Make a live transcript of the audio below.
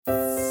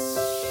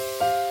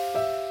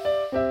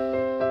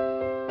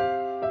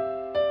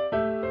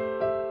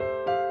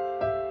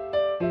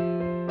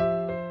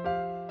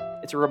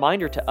it's a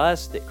reminder to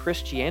us that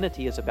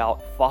Christianity is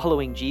about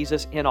following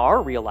Jesus in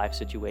our real life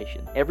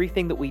situation.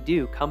 Everything that we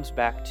do comes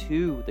back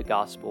to the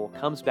gospel,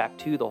 comes back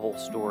to the whole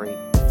story.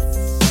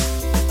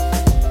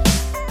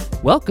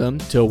 Welcome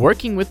to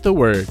Working with the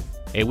Word,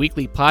 a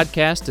weekly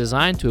podcast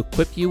designed to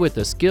equip you with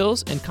the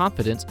skills and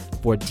confidence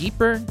for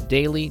deeper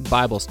daily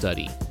Bible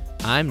study.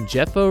 I'm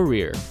Jeff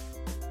O'Rear.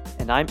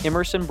 And I'm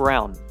Emerson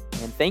Brown.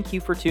 And thank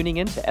you for tuning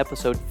in to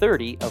episode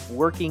 30 of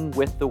Working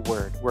with the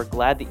Word. We're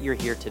glad that you're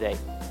here today.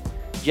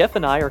 Jeff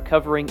and I are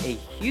covering a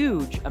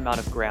huge amount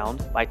of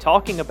ground by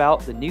talking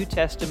about the New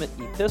Testament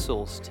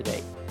epistles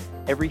today.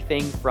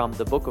 Everything from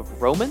the book of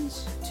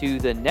Romans to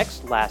the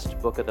next last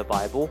book of the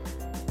Bible,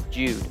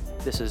 Jude.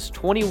 This is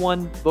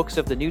 21 books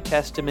of the New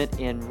Testament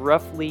in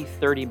roughly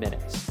 30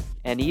 minutes.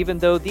 And even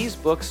though these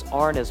books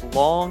aren't as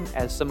long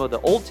as some of the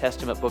Old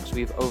Testament books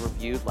we've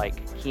overviewed,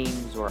 like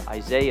Kings or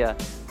Isaiah,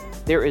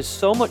 there is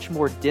so much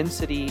more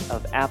density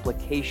of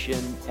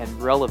application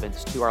and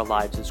relevance to our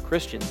lives as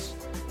Christians.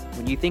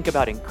 When you think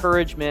about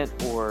encouragement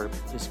or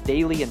just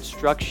daily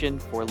instruction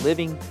for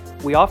living,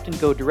 we often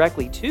go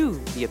directly to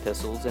the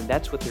epistles, and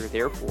that's what they're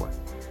there for.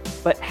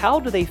 But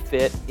how do they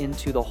fit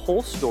into the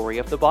whole story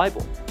of the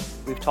Bible?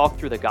 We've talked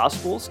through the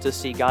Gospels to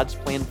see God's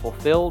plan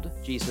fulfilled,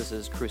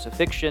 Jesus'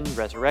 crucifixion,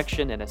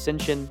 resurrection, and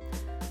ascension.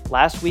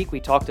 Last week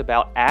we talked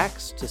about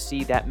Acts to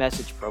see that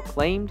message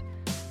proclaimed,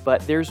 but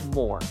there's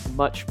more,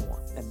 much more,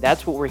 and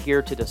that's what we're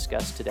here to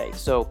discuss today.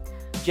 So,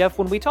 Jeff,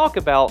 when we talk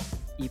about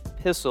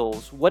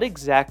epistles, what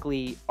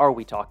exactly are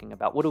we talking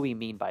about? What do we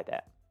mean by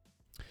that?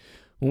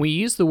 When we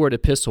use the word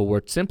epistle,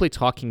 we're simply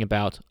talking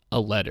about a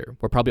letter.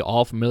 We're probably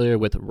all familiar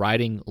with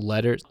writing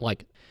letters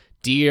like,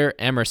 "Dear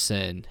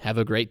Emerson, have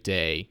a great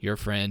day, your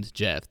friend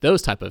Jeff,"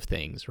 those type of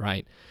things,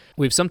 right?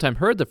 We've sometimes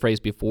heard the phrase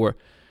before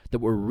that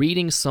we're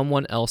reading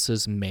someone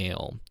else's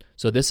mail.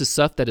 So this is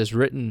stuff that is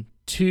written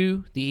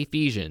to the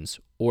Ephesians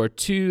or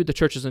to the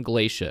churches in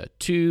Galatia,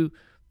 to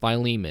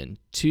Philemon,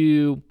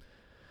 to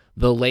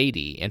the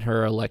lady and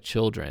her elect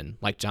children,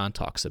 like John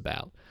talks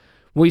about.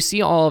 When we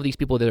see all of these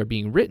people that are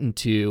being written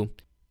to,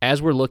 as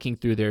we're looking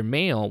through their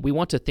mail, we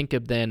want to think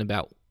of then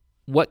about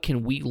what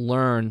can we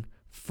learn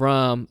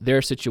from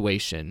their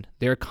situation,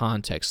 their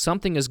context.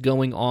 Something is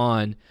going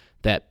on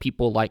that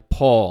people like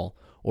Paul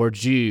or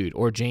Jude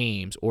or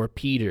James or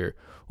Peter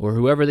or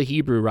whoever the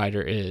Hebrew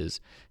writer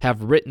is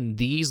have written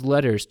these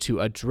letters to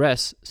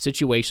address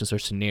situations or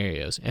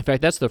scenarios. In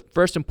fact, that's the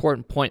first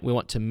important point we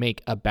want to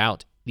make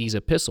about these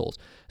epistles,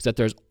 is that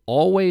there's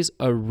always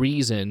a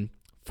reason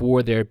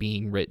for their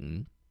being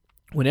written.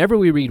 Whenever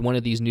we read one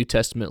of these New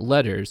Testament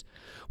letters,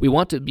 we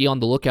want to be on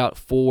the lookout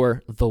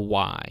for the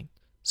why.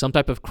 Some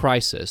type of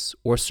crisis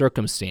or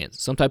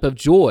circumstance, some type of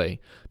joy,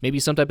 maybe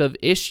some type of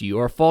issue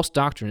or false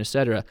doctrine,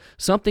 etc.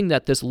 Something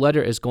that this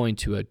letter is going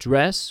to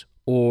address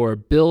or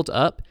build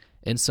up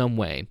in some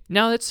way.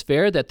 Now, it's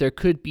fair that there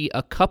could be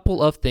a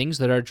couple of things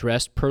that are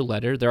addressed per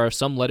letter. There are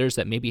some letters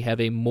that maybe have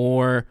a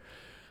more,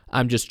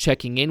 I'm just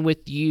checking in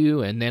with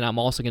you, and then I'm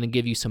also going to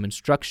give you some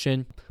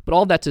instruction. But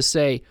all that to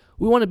say,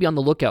 we want to be on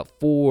the lookout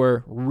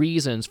for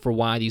reasons for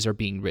why these are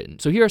being written.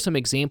 So here are some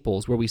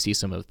examples where we see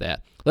some of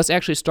that. Let's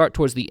actually start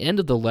towards the end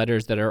of the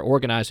letters that are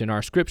organized in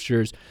our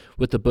scriptures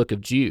with the book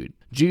of Jude.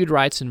 Jude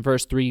writes in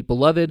verse 3,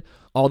 "Beloved,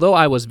 although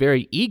I was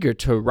very eager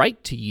to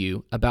write to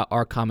you about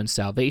our common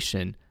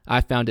salvation, I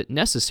found it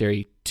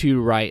necessary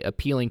to write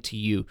appealing to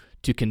you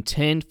to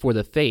contend for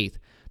the faith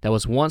that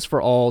was once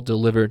for all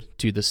delivered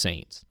to the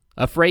saints."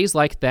 A phrase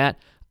like that,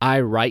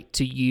 "I write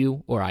to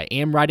you," or "I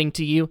am writing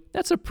to you,"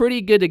 that's a pretty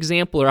good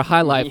example or a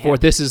highlight for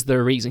this is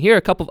the reason. Here are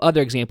a couple of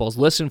other examples.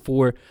 Listen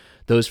for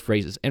those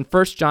phrases. In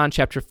 1 John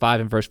chapter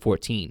 5 and verse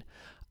 14,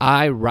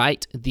 "I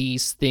write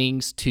these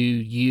things to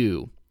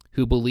you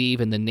who believe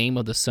in the name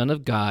of the Son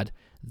of God,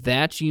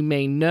 that you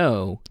may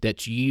know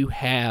that you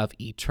have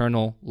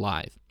eternal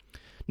life."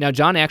 Now,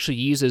 John actually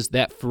uses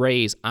that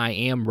phrase, "I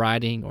am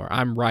writing," or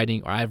 "I'm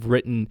writing," or "I've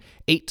written"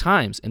 8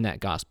 times in that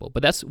gospel,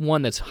 but that's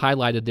one that's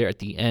highlighted there at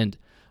the end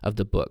of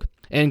the book.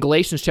 And in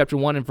Galatians chapter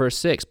 1 and verse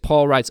 6,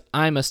 Paul writes,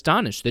 "I'm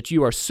astonished that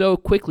you are so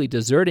quickly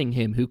deserting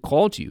him who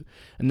called you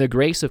in the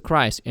grace of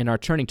Christ and are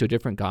turning to a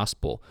different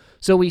gospel."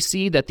 So we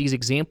see that these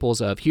examples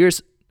of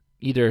here's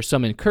either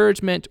some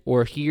encouragement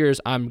or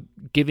here's I'm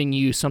giving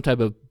you some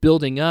type of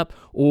building up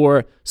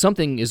or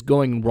something is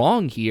going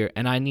wrong here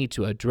and I need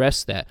to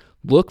address that.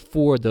 Look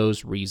for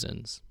those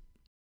reasons.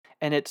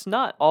 And it's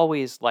not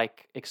always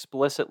like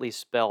explicitly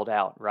spelled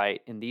out,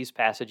 right? In these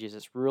passages,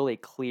 it's really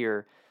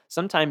clear.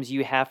 Sometimes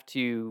you have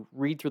to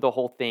read through the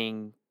whole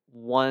thing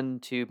 1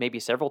 to maybe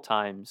several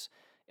times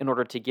in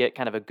order to get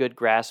kind of a good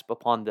grasp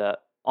upon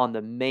on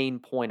the main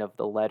point of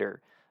the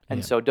letter.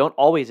 And so don't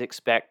always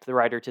expect the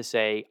writer to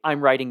say, "I'm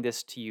writing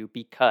this to you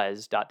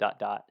because ...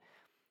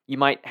 You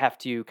might have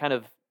to kind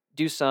of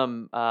do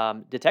some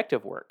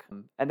detective work.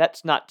 And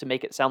that's not to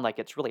make it sound like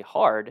it's really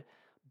hard,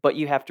 but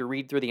you have to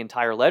read through the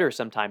entire letter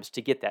sometimes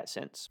to get that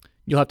sense.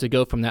 You'll have to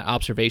go from that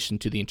observation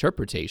to the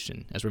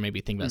interpretation as we're maybe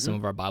thinking about some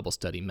of our Bible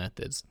study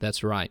methods.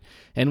 That's right.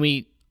 And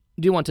we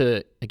do want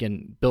to,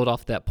 again, build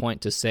off that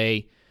point to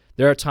say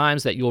There are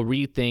times that you'll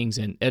read things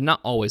and not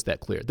always that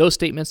clear. Those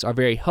statements are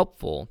very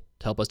helpful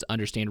to help us to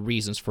understand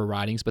reasons for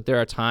writings, but there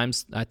are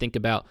times I think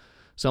about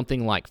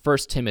something like 1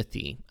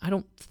 Timothy. I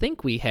don't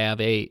think we have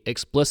a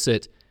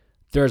explicit,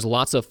 there's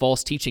lots of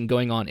false teaching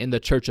going on in the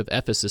church of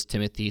Ephesus,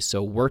 Timothy,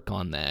 so work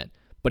on that.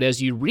 But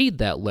as you read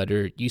that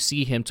letter, you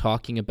see him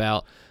talking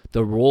about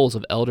the roles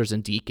of elders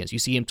and deacons. You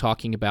see him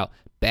talking about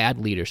bad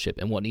leadership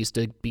and what needs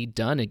to be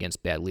done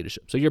against bad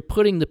leadership. So you're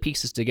putting the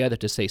pieces together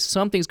to say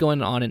something's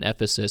going on in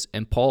Ephesus,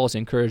 and Paul is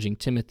encouraging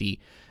Timothy,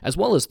 as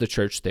well as the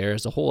church there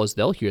as a whole, as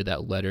they'll hear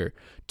that letter,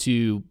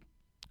 to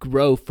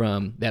grow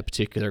from that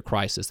particular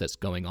crisis that's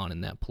going on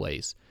in that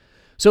place.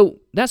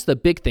 So that's the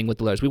big thing with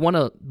the letters. We want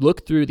to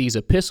look through these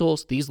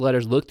epistles, these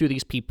letters, look through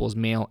these people's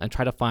mail, and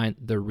try to find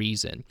the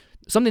reason.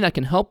 Something that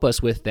can help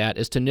us with that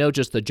is to know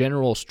just the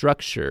general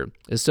structure.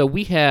 And so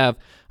we have,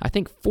 I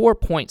think, 4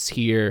 points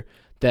here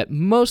that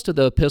most of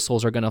the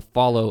epistles are going to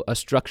follow a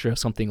structure of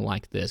something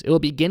like this. It will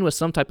begin with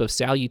some type of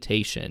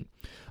salutation.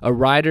 A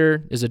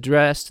writer is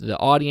addressed, the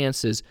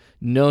audience is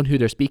known who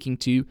they're speaking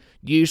to,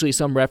 usually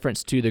some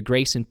reference to the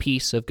grace and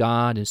peace of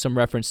God, and some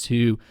reference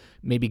to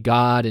maybe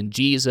God and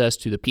Jesus,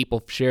 to the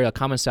people share a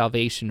common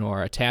salvation or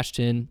are attached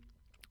in.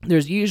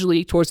 There's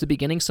usually, towards the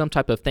beginning, some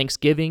type of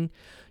thanksgiving.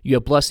 You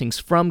have blessings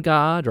from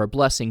God or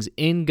blessings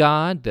in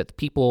God that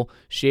people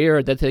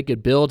share, that they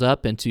could build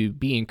up and to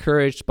be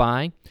encouraged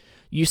by.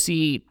 You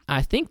see,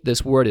 I think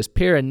this word is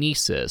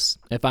paranesis.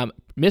 If I'm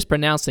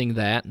mispronouncing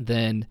that,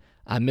 then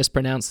I'm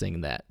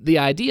mispronouncing that. The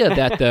idea of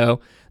that,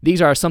 though,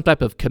 these are some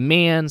type of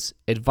commands,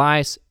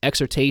 advice,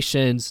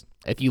 exhortations.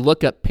 If you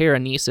look up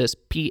paranesis,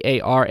 Paraenesis,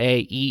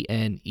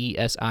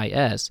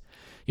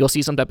 you'll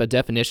see some type of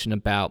definition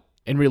about,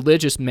 in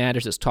religious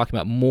matters, it's talking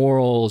about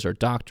morals or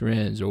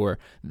doctrines or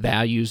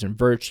values and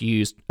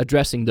virtues,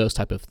 addressing those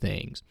type of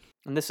things.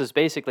 And this is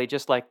basically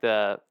just like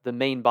the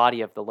main body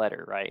of the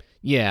letter, right?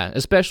 Yeah,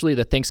 especially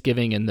the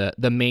thanksgiving, and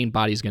the main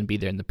body is going to be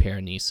there in the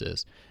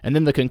paranesis. And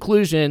then the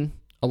conclusion,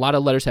 a lot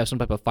of letters have some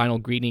type of final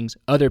greetings.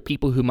 Other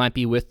people who might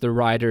be with the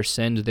writer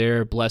send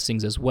their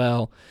blessings as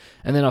well.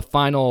 And then a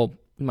final,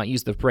 we might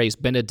use the phrase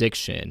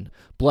benediction,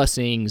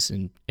 blessings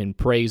and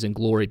praise and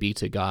glory be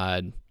to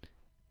God.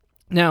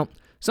 Now,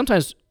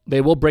 sometimes they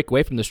will break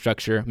away from the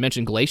structure. I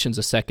mentioned Galatians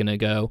a second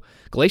ago.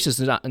 Galatians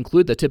does not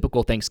include the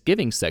typical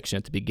Thanksgiving section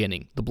at the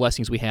beginning, the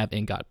blessings we have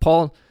in God.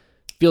 Paul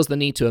feels the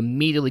need to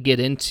immediately get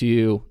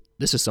into,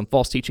 this is some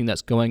false teaching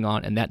that's going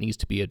on, and that needs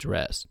to be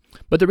addressed.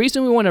 But the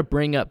reason we want to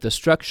bring up the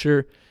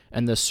structure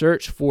and the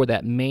search for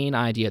that main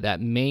idea,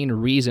 that main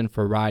reason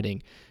for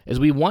writing, is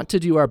we want to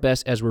do our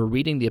best as we're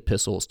reading the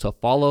epistles to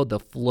follow the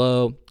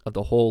flow of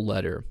the whole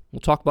letter. We'll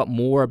talk about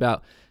more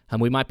about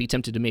we might be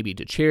tempted to maybe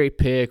to cherry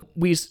pick.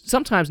 We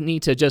sometimes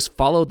need to just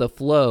follow the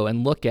flow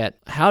and look at,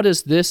 how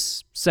does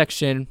this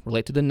section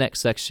relate to the next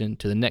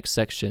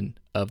section,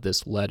 of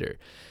this letter.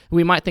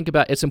 We might think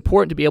about, it's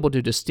important to be able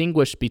to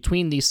distinguish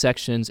between these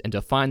sections and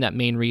to find that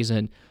main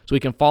reason so we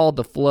can follow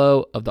the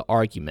flow of the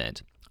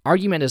argument.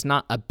 Argument is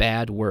not a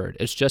bad word.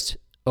 It's just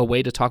a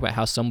way to talk about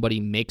how somebody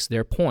makes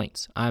their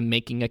points. I'm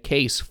making a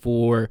case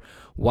for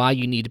why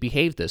you need to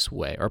behave this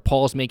way, or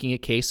Paul's making a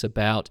case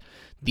about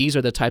these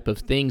are the type of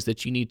things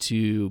that you need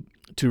to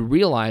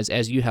realize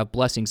as you have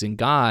blessings in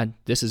God.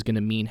 This is going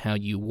to mean how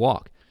you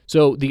walk.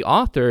 So the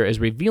author is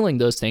revealing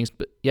those things,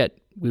 but yet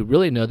we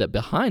really know that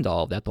behind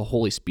all of that, the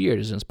Holy Spirit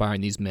is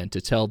inspiring these men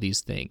to tell these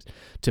things,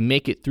 to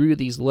make it through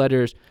these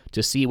letters,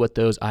 to see what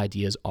those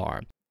ideas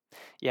are.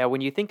 Yeah,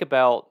 when you think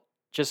about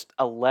just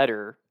a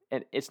letter,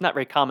 and it's not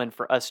very common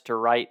for us to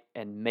write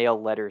and mail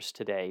letters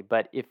today,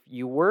 but if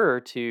you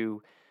were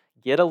to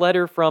get a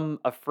letter from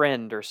a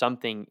friend or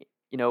something,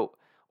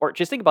 or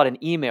just think about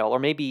an email, or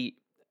maybe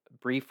a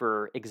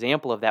briefer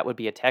example of that would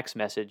be a text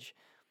message.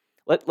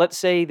 Let's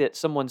say that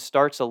someone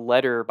starts a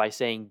letter by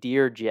saying,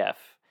 "Dear Jeff."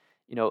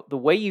 The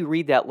way you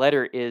read that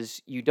letter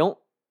is you don't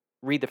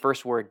read the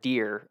first word,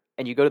 dear,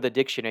 and you go to the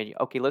dictionary.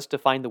 Okay, let's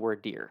define the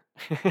word dear.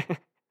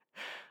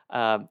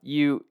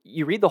 You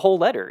read the whole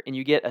letter and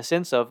you get a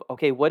sense of,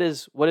 okay, what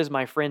is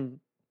my friend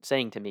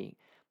saying to me?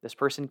 This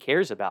person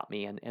cares about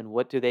me, and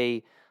what do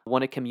they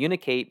want to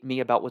communicate me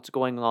about what's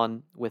going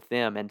on with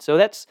them? And so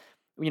that's,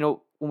 when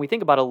we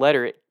think about a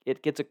letter,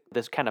 it gets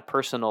this kind of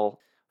personal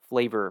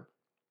flavor.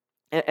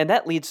 And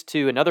that leads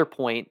to another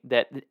point,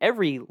 that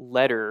every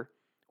letter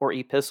or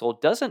epistle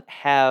doesn't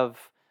have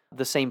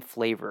the same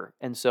flavor.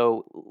 And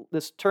so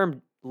this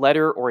term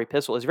letter or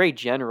epistle is very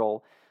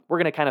general. We're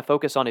going to kind of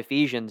focus on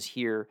Ephesians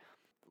here.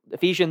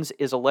 Ephesians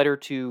is a letter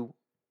to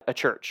a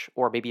church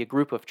or maybe a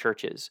group of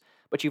churches.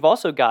 But you've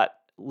also got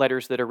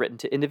letters that are written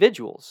to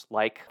individuals,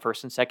 like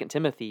 1st and 2nd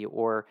Timothy,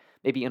 or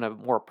maybe in a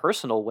more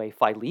personal way,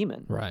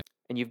 Philemon. Right.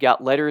 And you've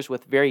got letters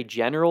with very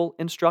general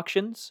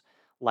instructions,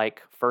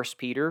 like 1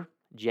 Peter,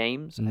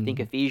 James. I think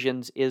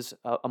Ephesians is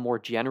a more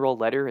general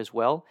letter as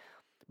well.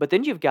 But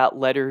then you've got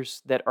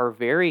letters that are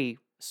very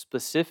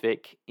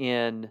specific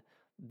in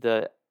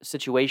the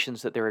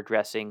situations that they're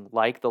addressing,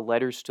 like the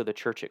letters to the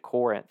church at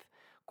Corinth.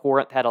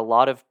 Corinth had a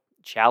lot of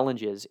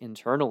challenges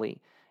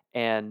internally,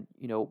 And,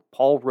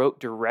 Paul wrote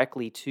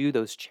directly to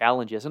those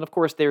challenges. And of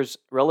course, there's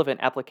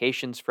relevant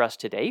applications for us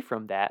today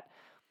from that.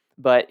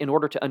 But in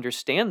order to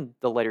understand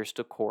the letters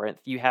to Corinth,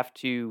 you have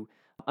to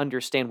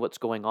understand what's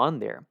going on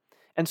there.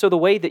 And so the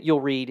way that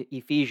you'll read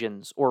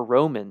Ephesians or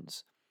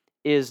Romans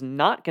is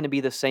not going to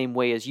be the same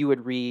way as you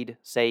would read,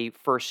 say,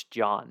 First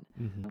John.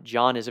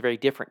 John is a very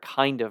different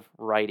kind of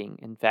writing.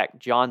 In fact,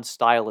 John's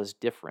style is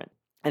different.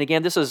 And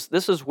again, this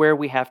is where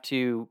we have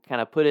to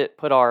kind of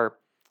put our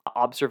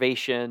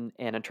observation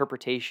and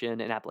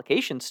interpretation and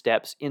application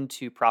steps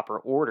into proper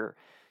order.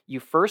 You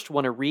first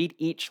want to read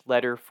each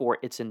letter for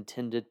its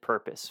intended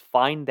purpose.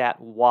 Find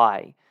that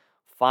why.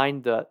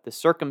 Find the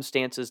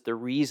circumstances, the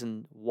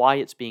reason why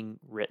it's being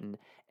written,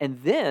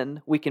 and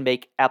then we can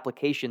make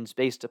applications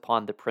based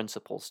upon the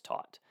principles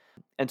taught.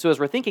 And so as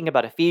we're thinking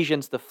about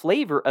Ephesians, the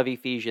flavor of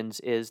Ephesians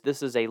is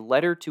this is a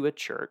letter to a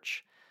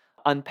church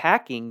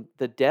unpacking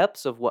the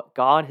depths of what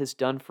God has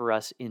done for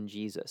us in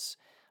Jesus.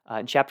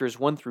 In chapters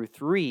 1 through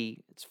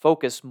 3, it's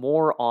focused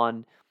more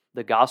on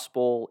the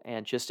gospel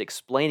and just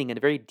explaining in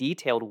a very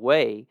detailed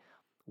way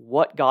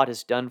what God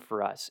has done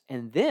for us.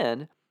 And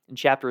then in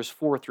chapters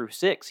 4 through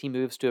 6, he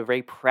moves to a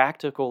very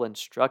practical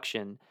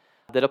instruction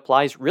that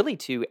applies really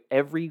to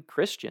every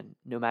Christian.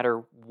 No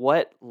matter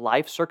what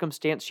life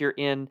circumstance you're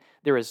in,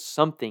 there is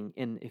something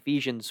in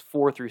Ephesians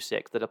 4 through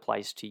 6 that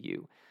applies to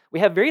you. We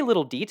have very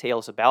little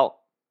details about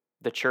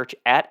the church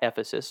at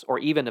Ephesus or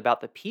even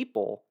about the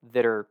people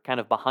that are kind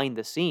of behind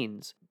the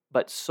scenes,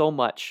 but so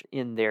much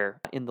in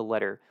the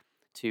letter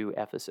to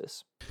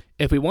Ephesus.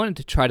 If we wanted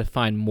to try to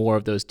find more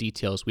of those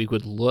details, we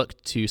would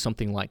look to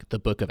something like the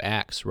book of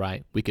Acts,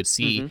 right? We could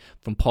see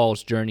from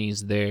Paul's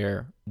journeys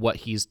there, what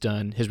he's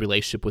done, his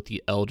relationship with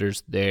the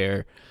elders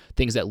there,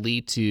 things that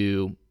lead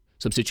to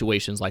some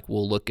situations like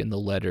we'll look in the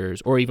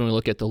letters, or even we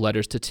look at the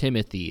letters to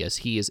Timothy as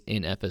he is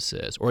in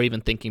Ephesus, or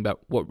even thinking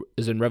about what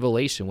is in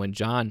Revelation when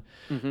John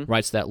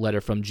writes that letter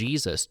from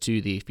Jesus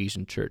to the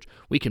Ephesian church.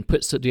 We can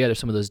put together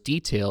some of those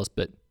details,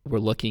 but we're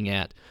looking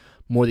at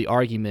more the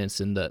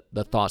arguments and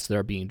the thoughts that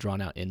are being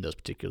drawn out in those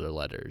particular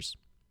letters.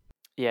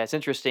 Yeah, it's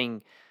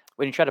interesting.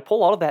 When you try to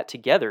pull all of that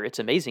together, it's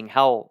amazing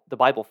how the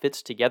Bible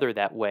fits together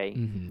that way.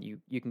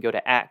 You can go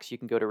to Acts, you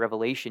can go to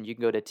Revelation, you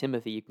can go to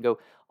Timothy, you can go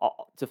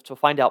to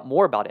find out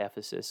more about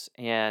Ephesus,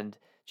 and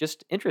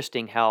just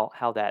interesting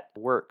how that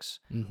works.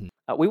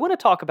 We want to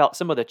talk about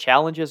some of the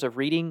challenges of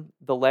reading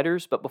the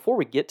letters, but before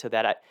we get to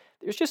that,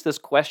 there's just this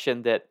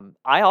question that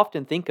I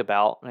often think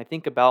about when I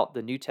think about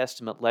the New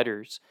Testament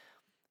letters.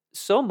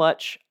 So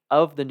much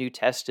of the New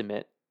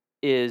Testament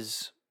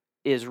is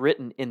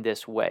written in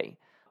this way.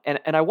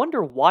 And I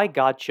wonder why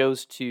God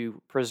chose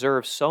to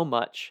preserve so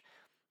much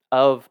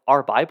of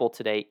our Bible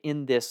today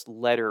in this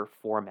letter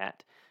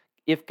format.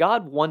 If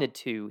God wanted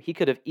to, he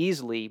could have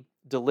easily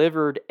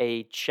delivered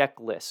a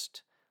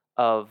checklist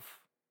of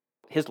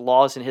his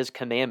laws and his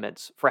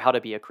commandments for how to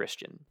be a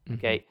Christian.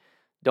 Okay,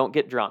 don't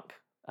get drunk,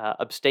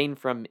 abstain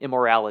from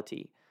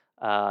immorality,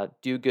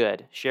 do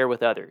good, share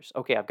with others.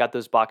 Okay, I've got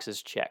those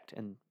boxes checked,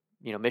 and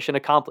mission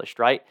accomplished,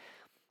 right?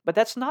 But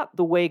that's not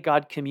the way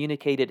God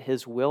communicated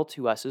his will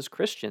to us as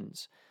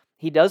Christians.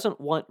 He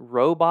doesn't want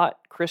robot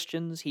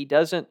Christians. He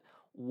doesn't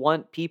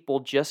want people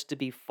just to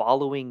be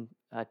following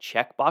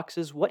check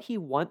boxes. What he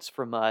wants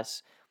from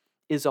us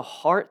is a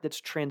heart that's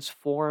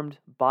transformed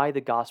by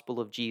the gospel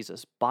of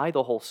Jesus, by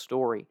the whole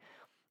story.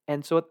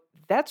 And so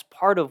that's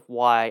part of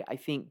why I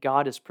think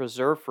God has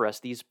preserved for us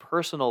these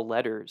personal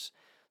letters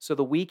so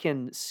that we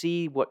can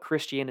see what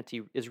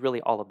Christianity is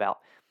really all about.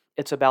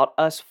 It's about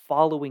us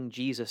following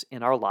Jesus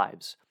in our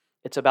lives.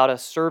 It's about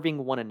us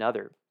serving one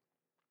another.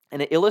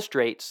 And it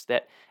illustrates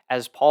that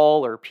as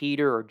Paul or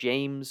Peter or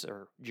James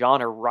or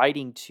John are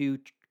writing to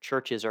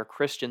churches or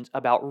Christians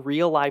about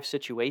real life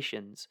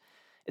situations,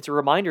 it's a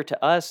reminder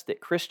to us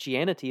that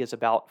Christianity is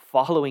about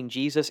following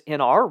Jesus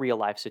in our real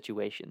life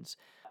situations.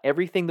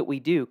 Everything that we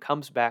do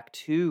comes back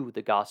to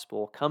the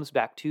gospel, comes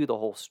back to the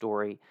whole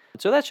story.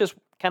 So that's just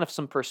kind of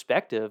some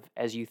perspective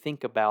as you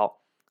think about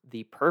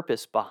the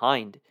purpose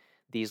behind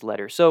these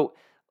letters. So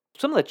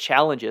some of the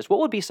challenges, what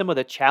would be some of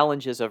the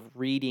challenges of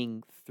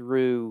reading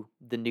through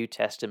the New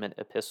Testament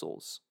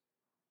epistles?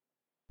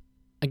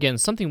 Again,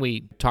 something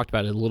we talked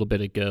about a little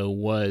bit ago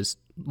was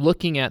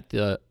looking at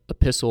the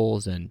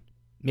epistles, and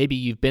maybe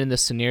you've been in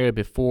this scenario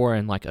before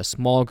in like a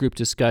small group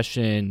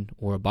discussion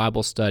or a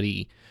Bible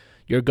study.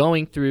 You're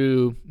going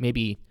through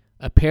maybe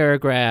a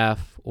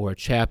paragraph or a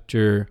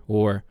chapter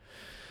or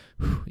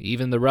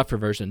even the rougher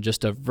version,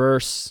 just a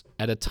verse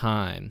at a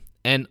time.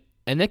 And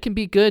that can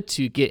be good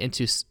to get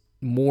into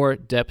more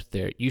depth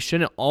there. You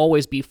shouldn't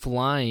always be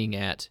flying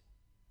at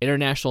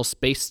International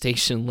Space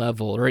Station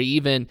level or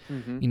even,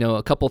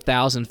 a couple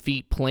thousand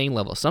feet plane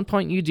level. At some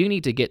point you do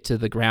need to get to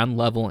the ground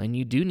level and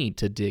you do need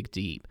to dig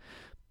deep.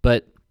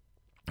 But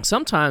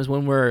sometimes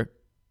when we're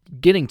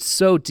getting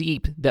so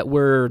deep that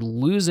we're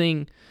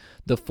losing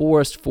the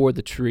forest for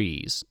the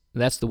trees,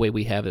 that's the way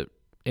we have it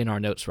in our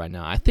notes right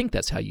now. I think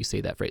that's how you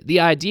say that phrase.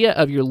 The idea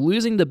of you're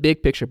losing the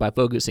big picture by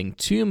focusing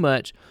too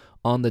much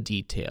on the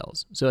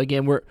details. So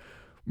again,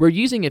 We're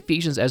using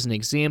Ephesians as an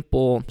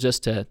example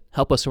just to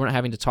help us so we're not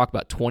having to talk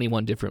about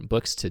 21 different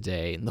books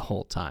today the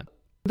whole time.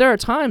 There are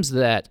times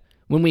that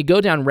when we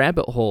go down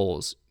rabbit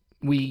holes,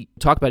 we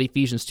talk about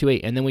Ephesians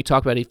 2:8, and then we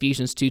talk about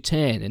Ephesians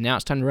 2:10, and now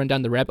it's time to run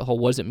down the rabbit hole.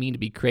 What does it mean to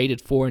be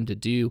created for and to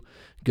do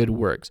good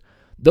works?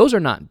 Those are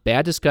not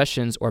bad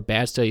discussions or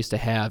bad studies to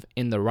have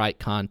in the right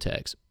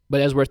context.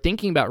 But as we're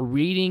thinking about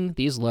reading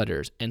these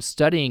letters and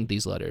studying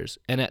these letters,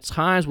 and at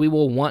times we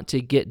will want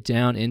to get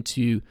down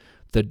into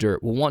the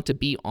dirt. We'll want to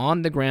be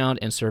on the ground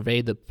and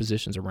survey the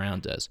positions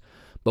around us.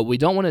 But we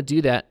don't want to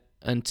do that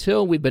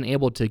until we've been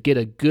able to get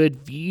a good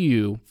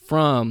view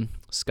from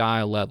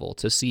sky level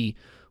to see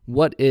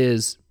what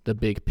is the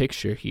big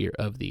picture here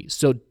of these.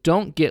 So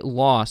don't get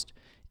lost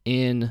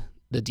in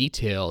the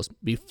details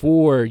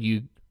before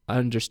you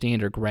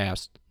understand or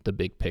grasp the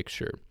big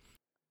picture.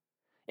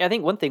 Yeah, I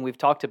think one thing we've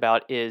talked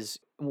about is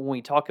when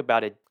we talk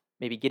about it,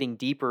 maybe getting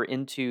deeper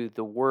into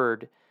the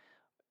word,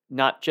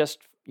 not just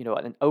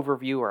an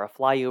overview or a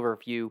flyover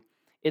view.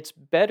 It's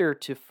better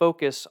to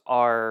focus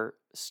our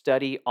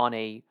study on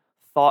a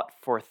thought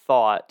for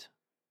thought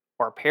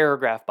or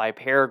paragraph by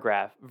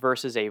paragraph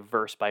versus a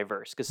verse by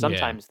verse, because Yeah.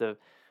 sometimes the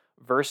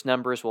verse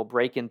numbers will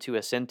break into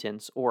a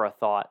sentence or a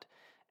thought.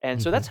 And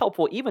so that's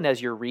helpful even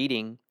as you're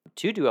reading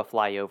to do a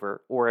flyover,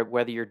 or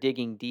whether you're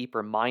digging deep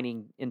or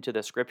mining into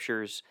the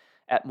scriptures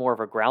at more of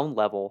a ground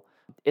level.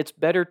 It's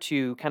better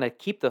to kind of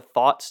keep the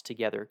thoughts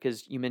together,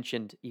 because you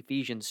mentioned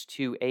Ephesians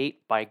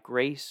 2:8, by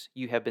grace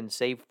you have been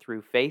saved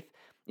through faith.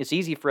 It's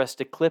easy for us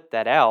to clip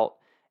that out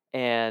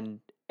and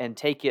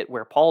take it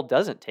where Paul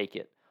doesn't take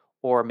it,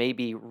 or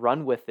maybe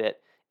run with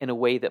it in a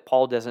way that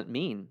Paul doesn't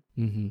mean.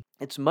 Mm-hmm.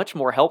 It's much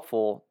more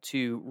helpful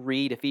to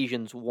read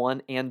Ephesians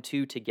 1 and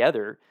 2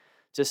 together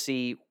to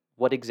see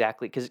what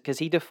exactly, because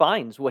he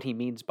defines what he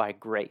means by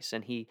grace,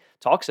 and he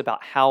talks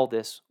about how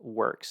this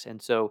works.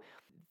 And so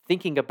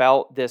thinking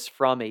about this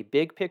from a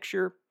big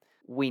picture,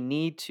 we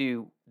need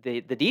to, the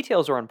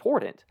details are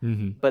important,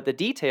 but the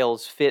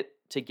details fit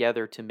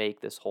together to make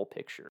this whole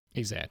picture.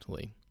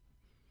 Exactly.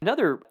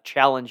 Another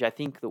challenge I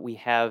think that we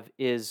have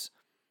is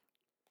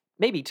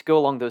maybe to go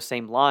along those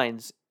same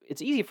lines.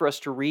 It's easy for us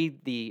to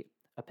read the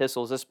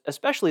epistles,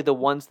 especially the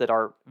ones that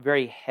are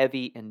very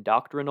heavy in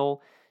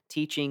doctrinal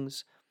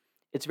teachings.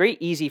 It's very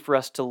easy for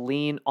us to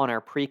lean on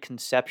our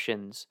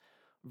preconceptions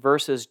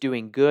versus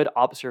doing good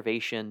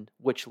observation,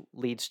 which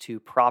leads to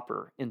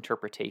proper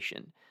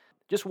interpretation.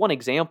 Just one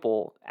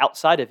example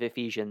outside of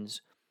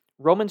Ephesians,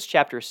 Romans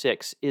chapter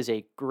 6 is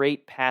a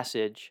great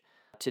passage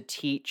to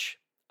teach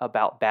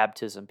about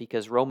baptism,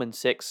 because Romans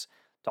 6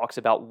 talks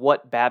about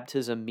what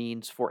baptism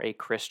means for a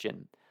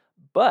Christian.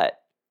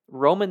 But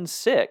Romans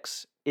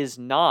 6 is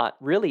not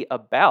really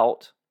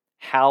about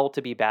how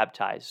to be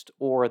baptized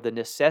or the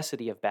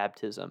necessity of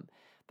baptism.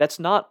 That's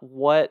not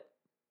what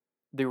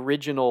the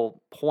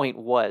original point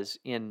was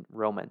in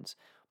Romans.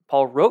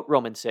 Paul wrote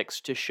Romans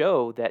 6 to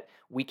show that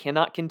we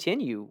cannot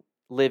continue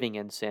living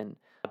in sin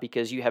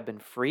because you have been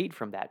freed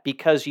from that,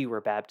 because you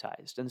were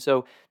baptized. And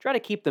so try to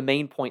keep the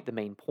main point the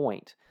main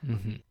point.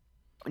 Mm-hmm.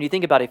 When you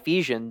think about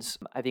Ephesians,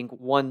 I think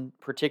one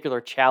particular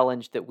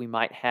challenge that we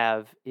might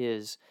have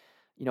is,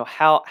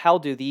 how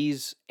do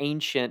these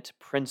ancient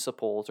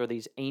principles or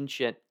these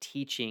ancient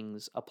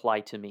teachings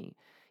apply to me?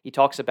 He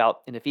talks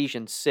about in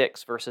Ephesians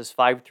 6, verses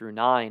 5 through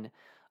 9,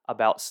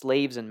 about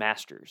slaves and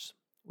masters.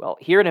 Well,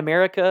 here in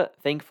America,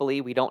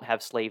 thankfully, we don't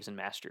have slaves and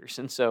masters.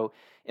 And so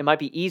it might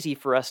be easy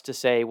for us to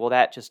say, well,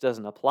 that just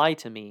doesn't apply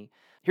to me.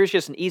 Here's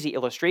just an easy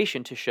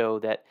illustration to show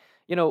that,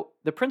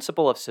 the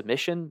principle of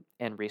submission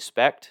and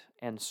respect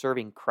and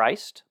serving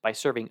Christ by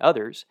serving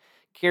others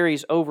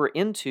carries over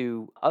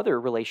into other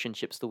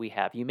relationships that we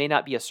have. You may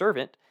not be a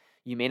servant,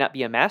 you may not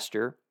be a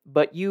master,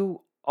 but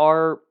you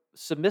are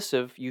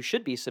submissive, you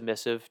should be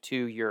submissive to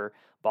your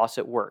boss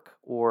at work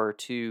or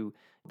to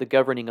the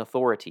governing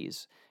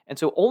authorities. And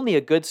so only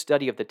a good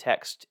study of the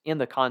text in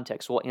the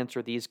context will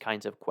answer these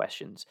kinds of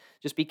questions.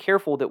 Just be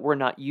careful that we're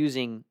not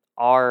using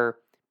our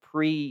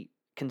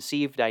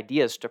preconceived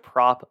ideas to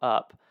prop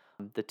up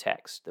the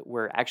text, that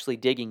we're actually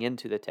digging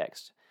into the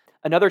text.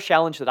 Another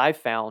challenge that I've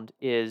found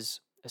is,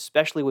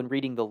 especially when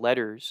reading the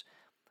letters,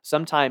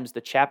 sometimes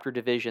the chapter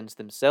divisions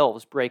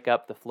themselves break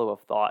up the flow of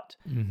thought.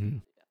 Mm-hmm.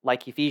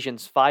 Like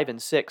Ephesians 5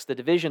 and 6, the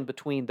division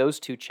between those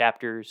two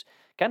chapters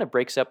kind of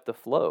breaks up the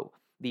flow.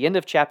 The end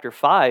of chapter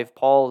 5,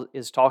 Paul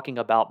is talking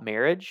about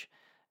marriage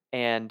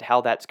and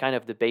how that's kind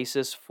of the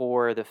basis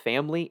for the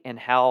family and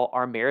how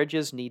our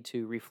marriages need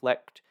to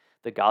reflect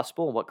the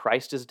gospel and what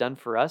Christ has done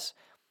for us.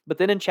 But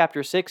then in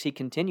chapter 6, he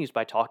continues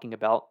by talking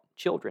about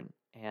children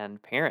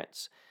and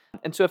parents.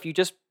 And so if you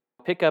just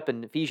pick up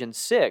in Ephesians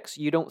 6,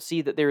 you don't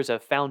see that there's a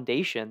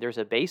foundation, there's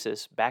a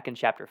basis back in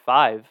chapter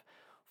 5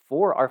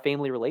 for our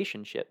family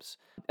relationships.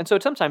 And so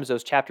sometimes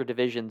those chapter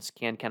divisions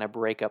can kind of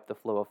break up the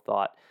flow of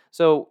thought.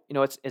 So,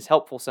 it's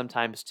helpful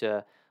sometimes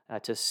to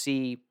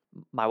see.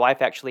 My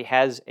wife actually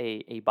has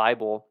a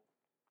Bible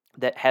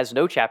that has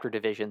no chapter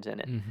divisions in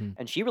it. Mm-hmm.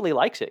 And she really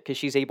likes it because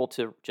she's able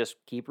to just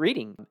keep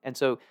reading. And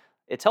so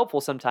it's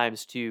helpful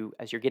sometimes to,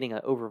 as you're getting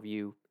an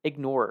overview,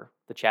 ignore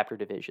the chapter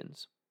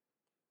divisions.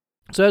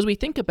 So as we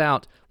think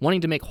about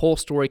wanting to make whole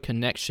story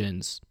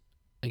connections,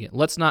 again,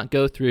 let's not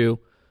go through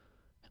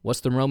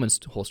what's the Romans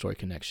whole story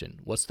connection,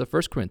 what's the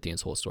 1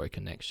 Corinthians whole story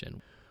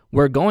connection.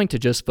 We're going to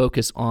just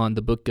focus on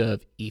the book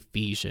of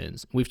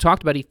Ephesians. We've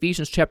talked about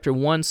Ephesians chapter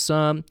 1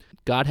 some.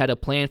 God had a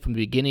plan from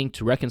the beginning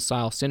to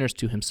reconcile sinners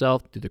to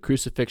himself through the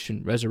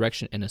crucifixion,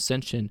 resurrection, and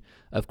ascension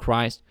of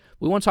Christ.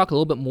 We want to talk a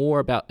little bit more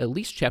about at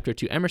least chapter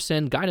 2.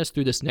 Emerson, guide us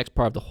through this next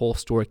part of the whole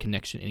story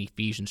connection in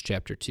Ephesians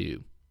chapter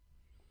 2.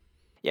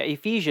 Yeah,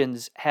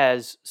 Ephesians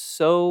has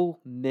so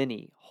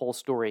many whole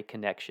story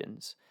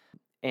connections.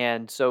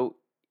 And so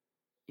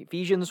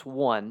Ephesians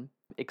 1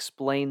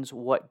 explains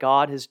what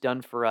God has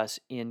done for us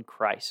in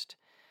Christ.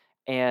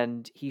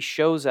 And he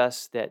shows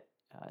us that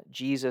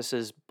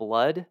Jesus'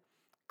 blood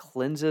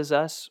cleanses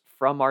us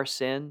from our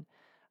sin,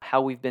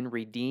 how we've been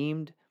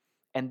redeemed.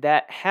 And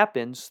that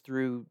happens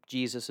through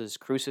Jesus'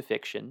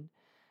 crucifixion,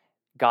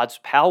 God's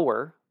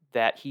power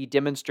that he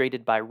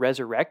demonstrated by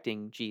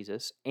resurrecting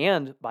Jesus,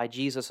 and by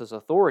Jesus'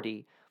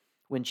 authority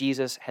when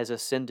Jesus has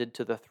ascended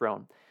to the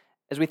throne.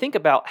 As we think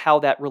about how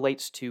that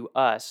relates to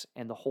us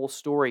and the whole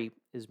story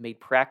is made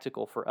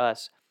practical for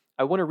us,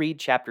 I want to read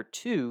chapter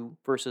 2,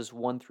 verses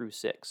 1 through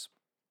 6.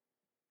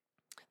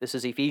 This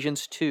is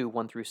Ephesians 2,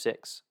 1 through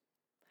 6.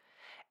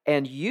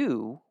 And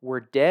you were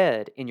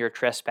dead in your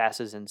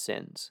trespasses and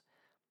sins,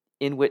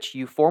 in which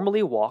you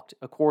formerly walked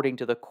according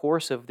to the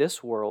course of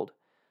this world,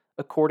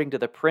 according to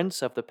the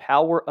prince of the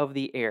power of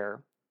the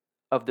air,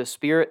 of the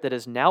spirit that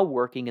is now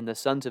working in the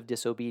sons of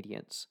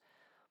disobedience.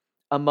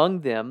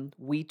 Among them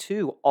we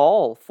too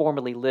all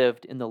formerly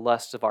lived in the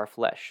lusts of our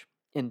flesh,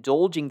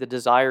 indulging the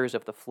desires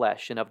of the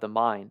flesh and of the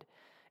mind,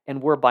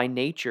 and were by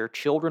nature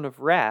children of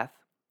wrath,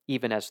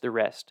 even as the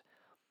rest.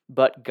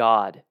 But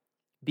God,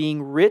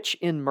 being rich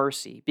in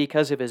mercy,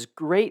 because of his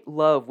great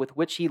love with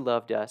which he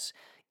loved us,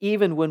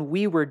 even when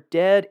we were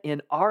dead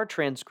in our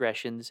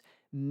transgressions,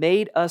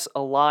 made us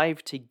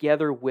alive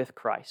together with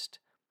Christ.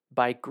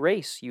 By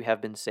grace you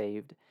have been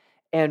saved,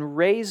 and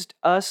raised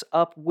us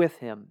up with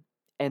him,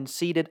 and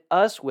seated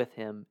us with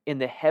him in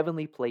the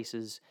heavenly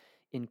places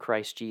in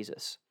Christ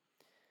Jesus.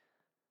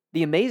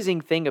 The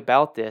amazing thing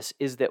about this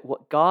is that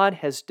what God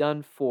has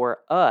done for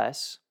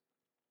us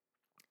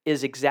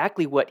is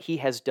exactly what he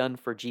has done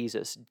for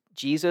Jesus.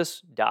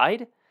 Jesus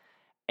died,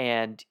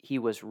 and he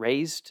was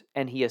raised,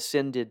 and he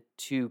ascended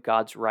to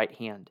God's right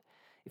hand.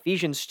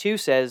 Ephesians 2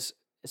 says,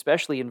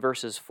 especially in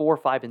verses 4,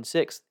 5, and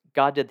 6,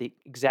 God did the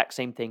exact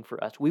same thing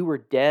for us. We were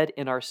dead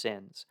in our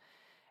sins,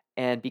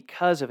 and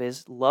because of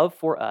his love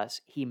for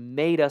us, he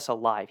made us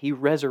alive. He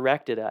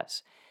resurrected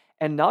us.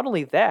 And not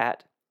only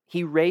that,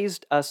 he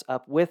raised us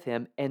up with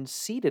him and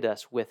seated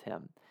us with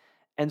him.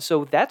 And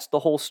so that's the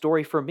whole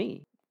story for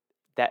me,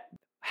 that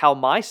how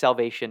my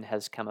salvation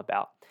has come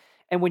about.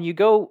 And when you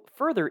go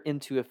further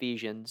into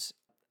Ephesians,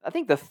 I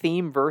think the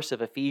theme verse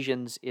of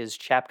Ephesians is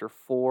chapter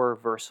 4,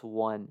 verse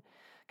 1,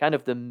 kind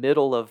of the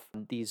middle of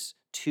these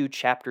two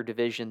chapter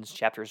divisions,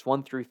 chapters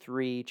 1 through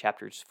 3,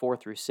 chapters 4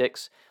 through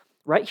 6.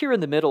 Right here in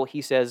the middle, he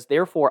says,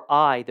 "Therefore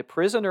I, the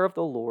prisoner of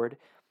the Lord,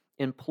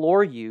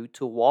 implore you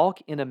to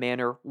walk in a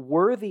manner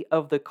worthy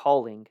of the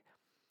calling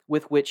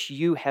with which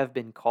you have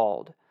been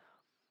called."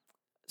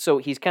 So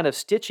he's kind of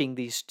stitching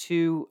these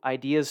two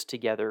ideas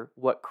together,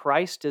 what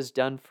Christ has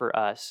done for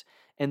us,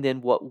 and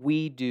then what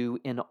we do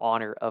in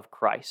honor of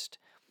Christ.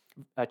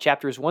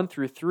 Chapters 1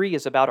 through 3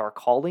 is about our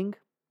calling.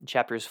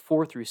 Chapters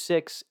 4 through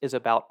 6 is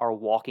about our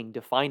walking,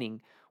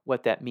 defining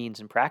what that means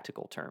in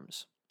practical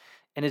terms.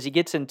 And as he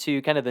gets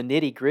into kind of the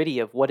nitty-gritty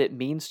of what it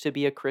means to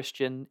be a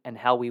Christian and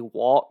how we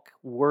walk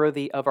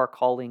worthy of our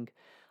calling,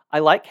 I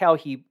like how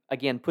he,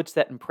 again, puts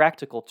that in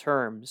practical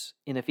terms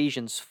in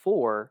Ephesians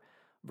 4,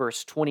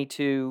 verse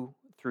 22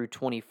 through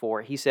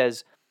 24. He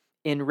says,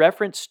 "In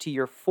reference to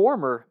your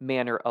former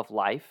manner of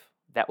life,"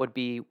 that would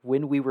be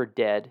when we were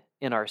dead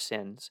in our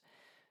sins,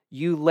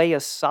 "you lay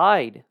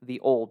aside the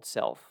old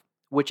self,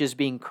 which is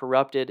being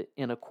corrupted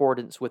in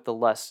accordance with the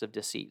lusts of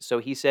deceit." So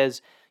he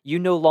says, you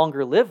no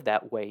longer live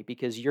that way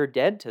because you're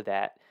dead to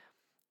that.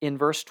 In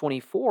verse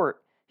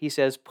 24, he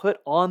says,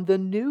 "Put on the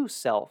new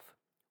self,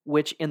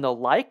 which in the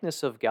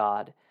likeness of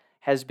God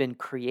has been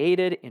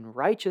created in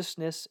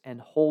righteousness and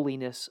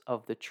holiness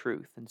of the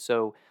truth." And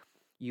so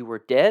you were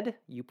dead,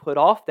 you put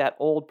off that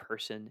old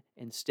person.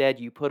 Instead,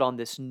 you put on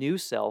this new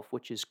self,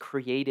 which is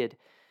created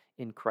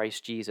in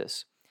Christ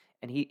Jesus.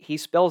 And he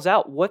spells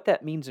out what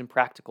that means in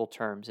practical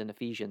terms in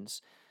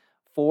Ephesians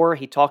 4.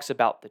 He talks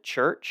about the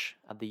church,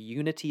 the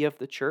unity of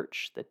the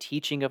church, the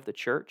teaching of the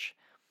church.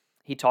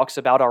 He talks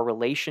about our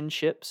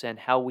relationships and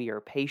how we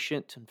are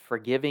patient and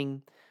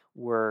forgiving.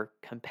 We're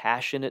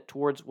compassionate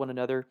towards one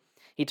another.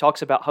 He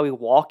talks about how we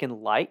walk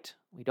in light.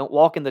 We don't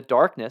walk in the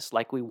darkness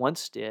like we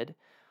once did.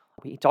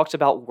 He talks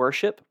about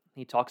worship.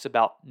 He talks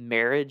about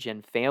marriage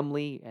and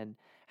family and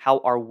how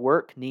our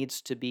work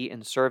needs to be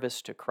in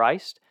service to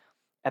Christ.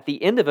 At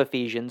the end of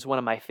Ephesians, one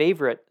of my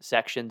favorite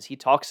sections, he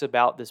talks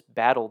about this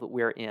battle that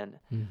we're in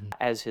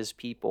as his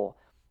people,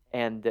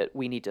 and that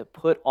we need to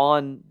put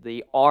on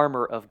the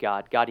armor of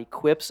God. God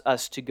equips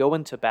us to go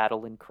into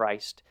battle in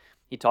Christ,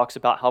 He talks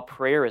about how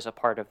prayer is a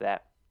part of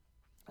that.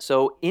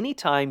 So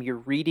anytime you're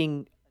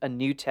reading a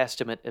New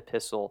Testament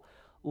epistle,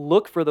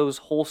 look for those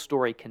whole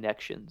story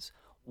connections.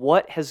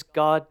 What has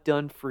God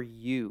done for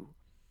you?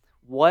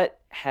 What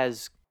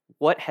has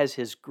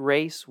his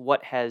grace,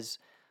 what has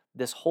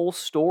this whole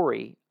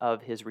story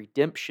of his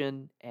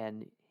redemption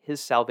and his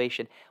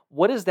salvation,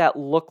 what does that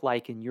look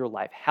like in your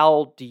life?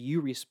 How do you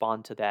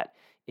respond to that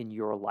in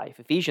your life?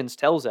 Ephesians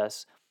tells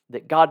us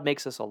that God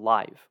makes us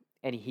alive,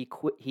 and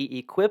he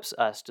equips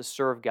us to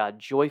serve God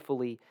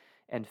joyfully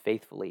and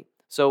faithfully.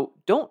 So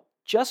don't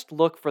just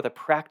look for the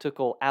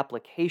practical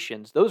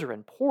applications. Those are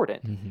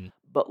important,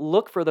 but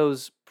look for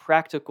those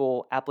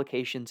practical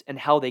applications and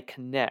how they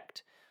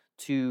connect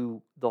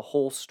to the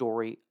whole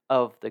story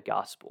of the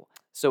gospel.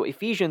 So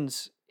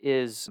Ephesians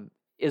is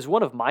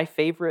one of my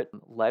favorite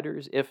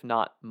letters, if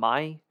not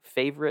my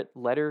favorite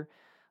letter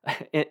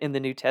in the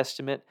New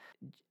Testament.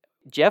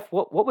 Jeff,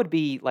 what would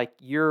be like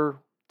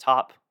your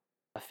top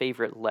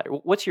favorite letter?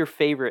 What's your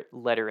favorite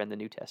letter in the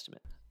New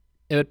Testament?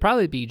 It would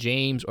probably be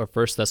James or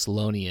First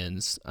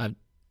Thessalonians. I've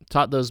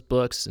taught those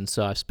books, and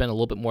so I've spent a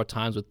little bit more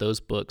time with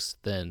those books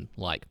than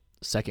like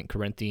Second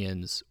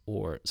Corinthians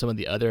or some of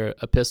the other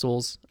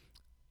epistles.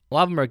 A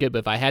lot of them are good, but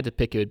if I had to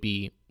pick, it would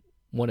be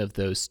one of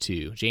those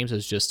two. James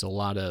is just a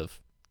lot of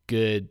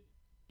good.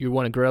 You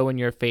want to grow in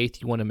your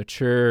faith. You want to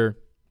mature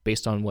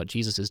based on what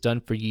Jesus has done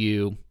for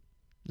you.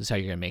 This is how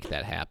you're going to make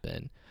that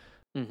happen.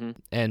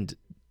 And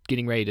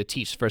getting ready to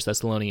teach First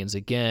Thessalonians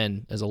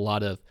again is a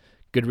lot of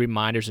good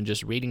reminders, and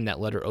just reading that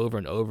letter over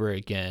and over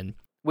again.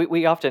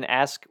 We often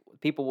ask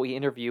people we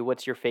interview,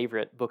 what's your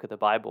favorite book of the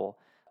Bible?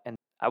 And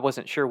I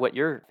wasn't sure what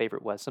your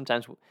favorite was.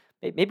 Sometimes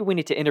maybe we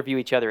need to interview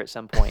each other at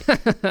some point.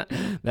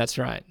 That's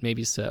right.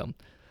 Maybe so.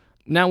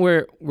 Now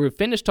we're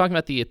finished talking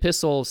about the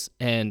epistles,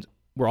 and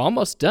we're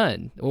almost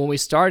done. When we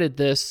started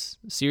this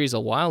series a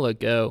while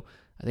ago,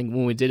 I think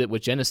when we did it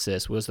with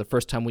Genesis was the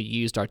first time we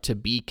used our to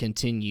be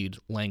continued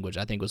language.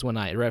 I think it was when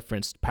I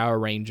referenced Power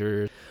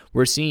Rangers.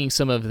 We're seeing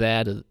some of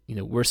that.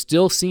 We're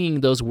still seeing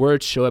those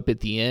words show up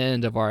at the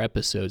end of our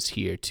episodes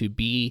here, to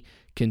be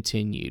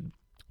continued.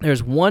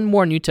 There's one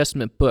more New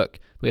Testament book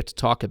we have to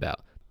talk about,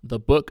 the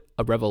book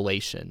of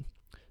Revelation.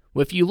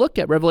 Well, if you look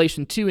at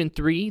Revelation 2 and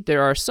 3,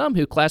 there are some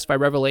who classify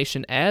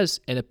Revelation as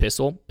an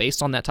epistle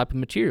based on that type of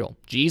material.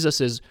 Jesus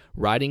is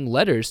writing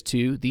letters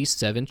to these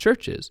 7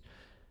 churches.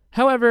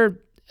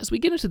 However, as we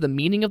get into the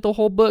meaning of the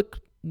whole book,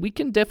 we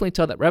can definitely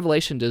tell that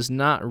Revelation does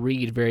not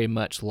read very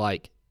much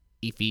like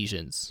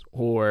Ephesians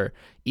or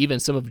even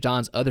some of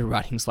John's other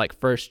writings like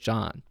 1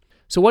 John.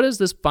 So what does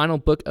this final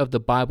book of the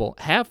Bible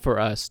have for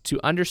us to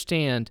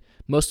understand,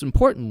 most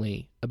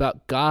importantly,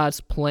 about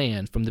God's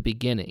plan from the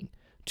beginning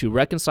to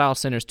reconcile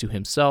sinners to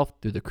himself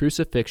through the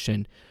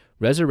crucifixion,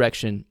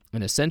 resurrection,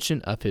 and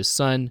ascension of his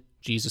Son,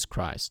 Jesus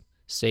Christ?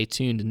 Stay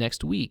tuned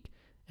next week,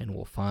 and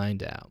we'll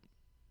find out.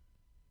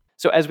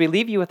 So as we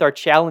leave you with our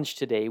challenge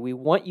today, we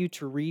want you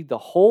to read the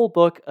whole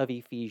book of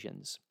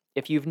Ephesians.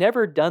 If you've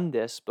never done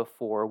this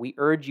before, we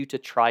urge you to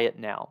try it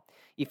now.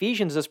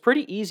 Ephesians is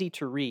pretty easy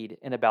to read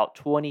in about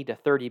 20 to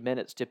 30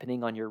 minutes,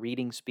 depending on your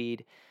reading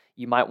speed.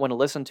 You might want to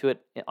listen to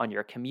it on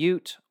your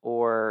commute,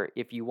 or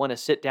if you want to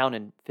sit down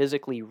and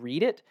physically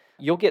read it,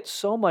 you'll get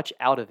so much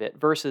out of it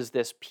versus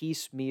this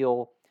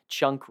piecemeal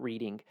chunk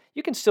reading.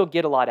 You can still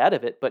get a lot out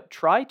of it, but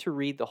try to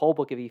read the whole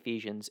book of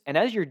Ephesians. And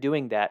as you're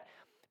doing that,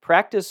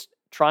 practice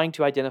trying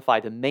to identify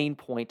the main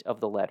point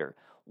of the letter.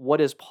 What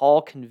is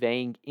Paul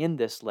conveying in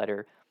this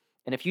letter?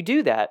 And if you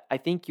do that, I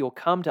think you'll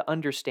come to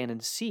understand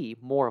and see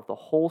more of the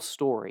whole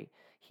story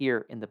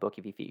here in the book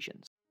of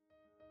Ephesians.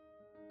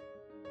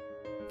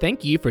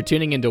 Thank you for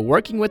tuning into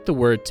Working with the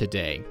Word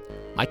today.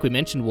 Like we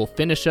mentioned, we'll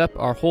finish up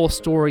our whole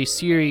story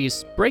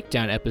series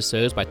breakdown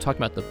episodes by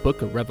talking about the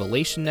book of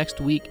Revelation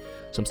next week,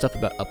 some stuff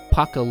about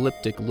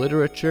apocalyptic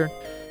literature.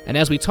 And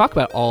as we talk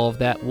about all of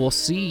that, we'll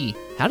see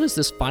how does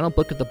this final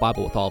book of the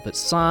Bible, with all of its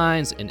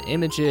signs and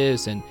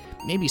images and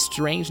maybe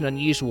strange and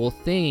unusual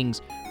things,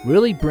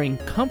 really bring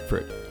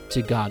comfort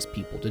to God's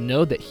people, to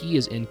know that He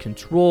is in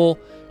control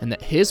and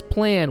that His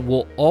plan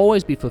will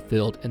always be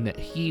fulfilled and that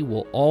He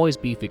will always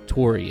be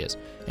victorious,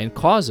 and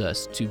cause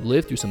us to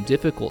live through some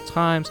difficult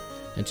times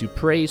and to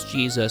praise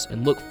Jesus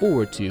and look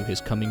forward to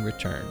His coming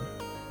return.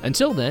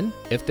 Until then,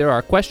 if there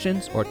are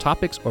questions or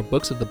topics or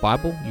books of the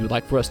Bible you would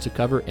like for us to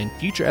cover in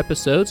future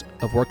episodes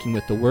of Working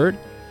with the Word,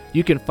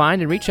 you can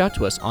find and reach out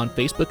to us on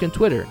Facebook and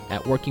Twitter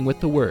at Working with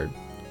the Word,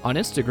 on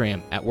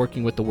Instagram at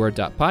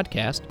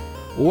workingwiththeword.podcast,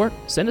 or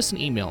send us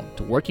an email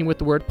to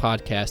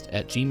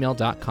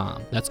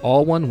workingwiththewordpodcast@gmail.com. That's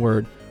all one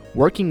word,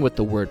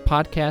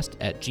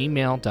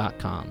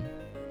 workingwiththewordpodcast@gmail.com.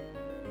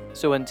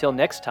 So until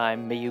next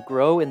time, may you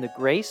grow in the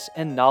grace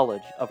and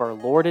knowledge of our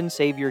Lord and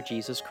Savior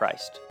Jesus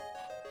Christ.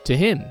 To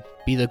Him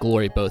be the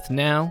glory both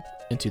now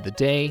and to the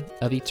day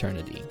of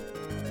eternity.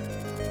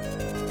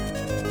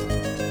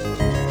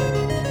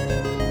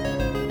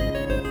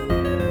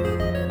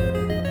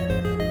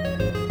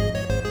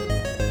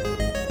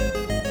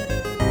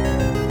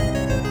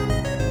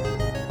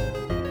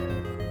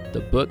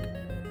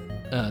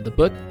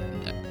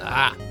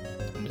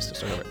 Let me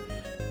start over.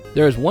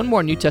 There is one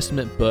more New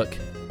Testament book,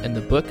 and the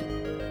book...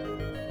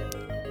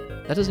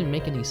 That doesn't even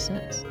make any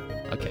sense.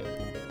 Okay,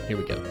 here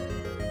we go.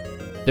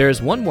 There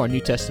is one more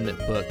New Testament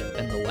book,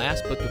 and the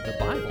last book of the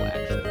Bible,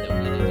 actually, that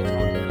we need to talk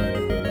about.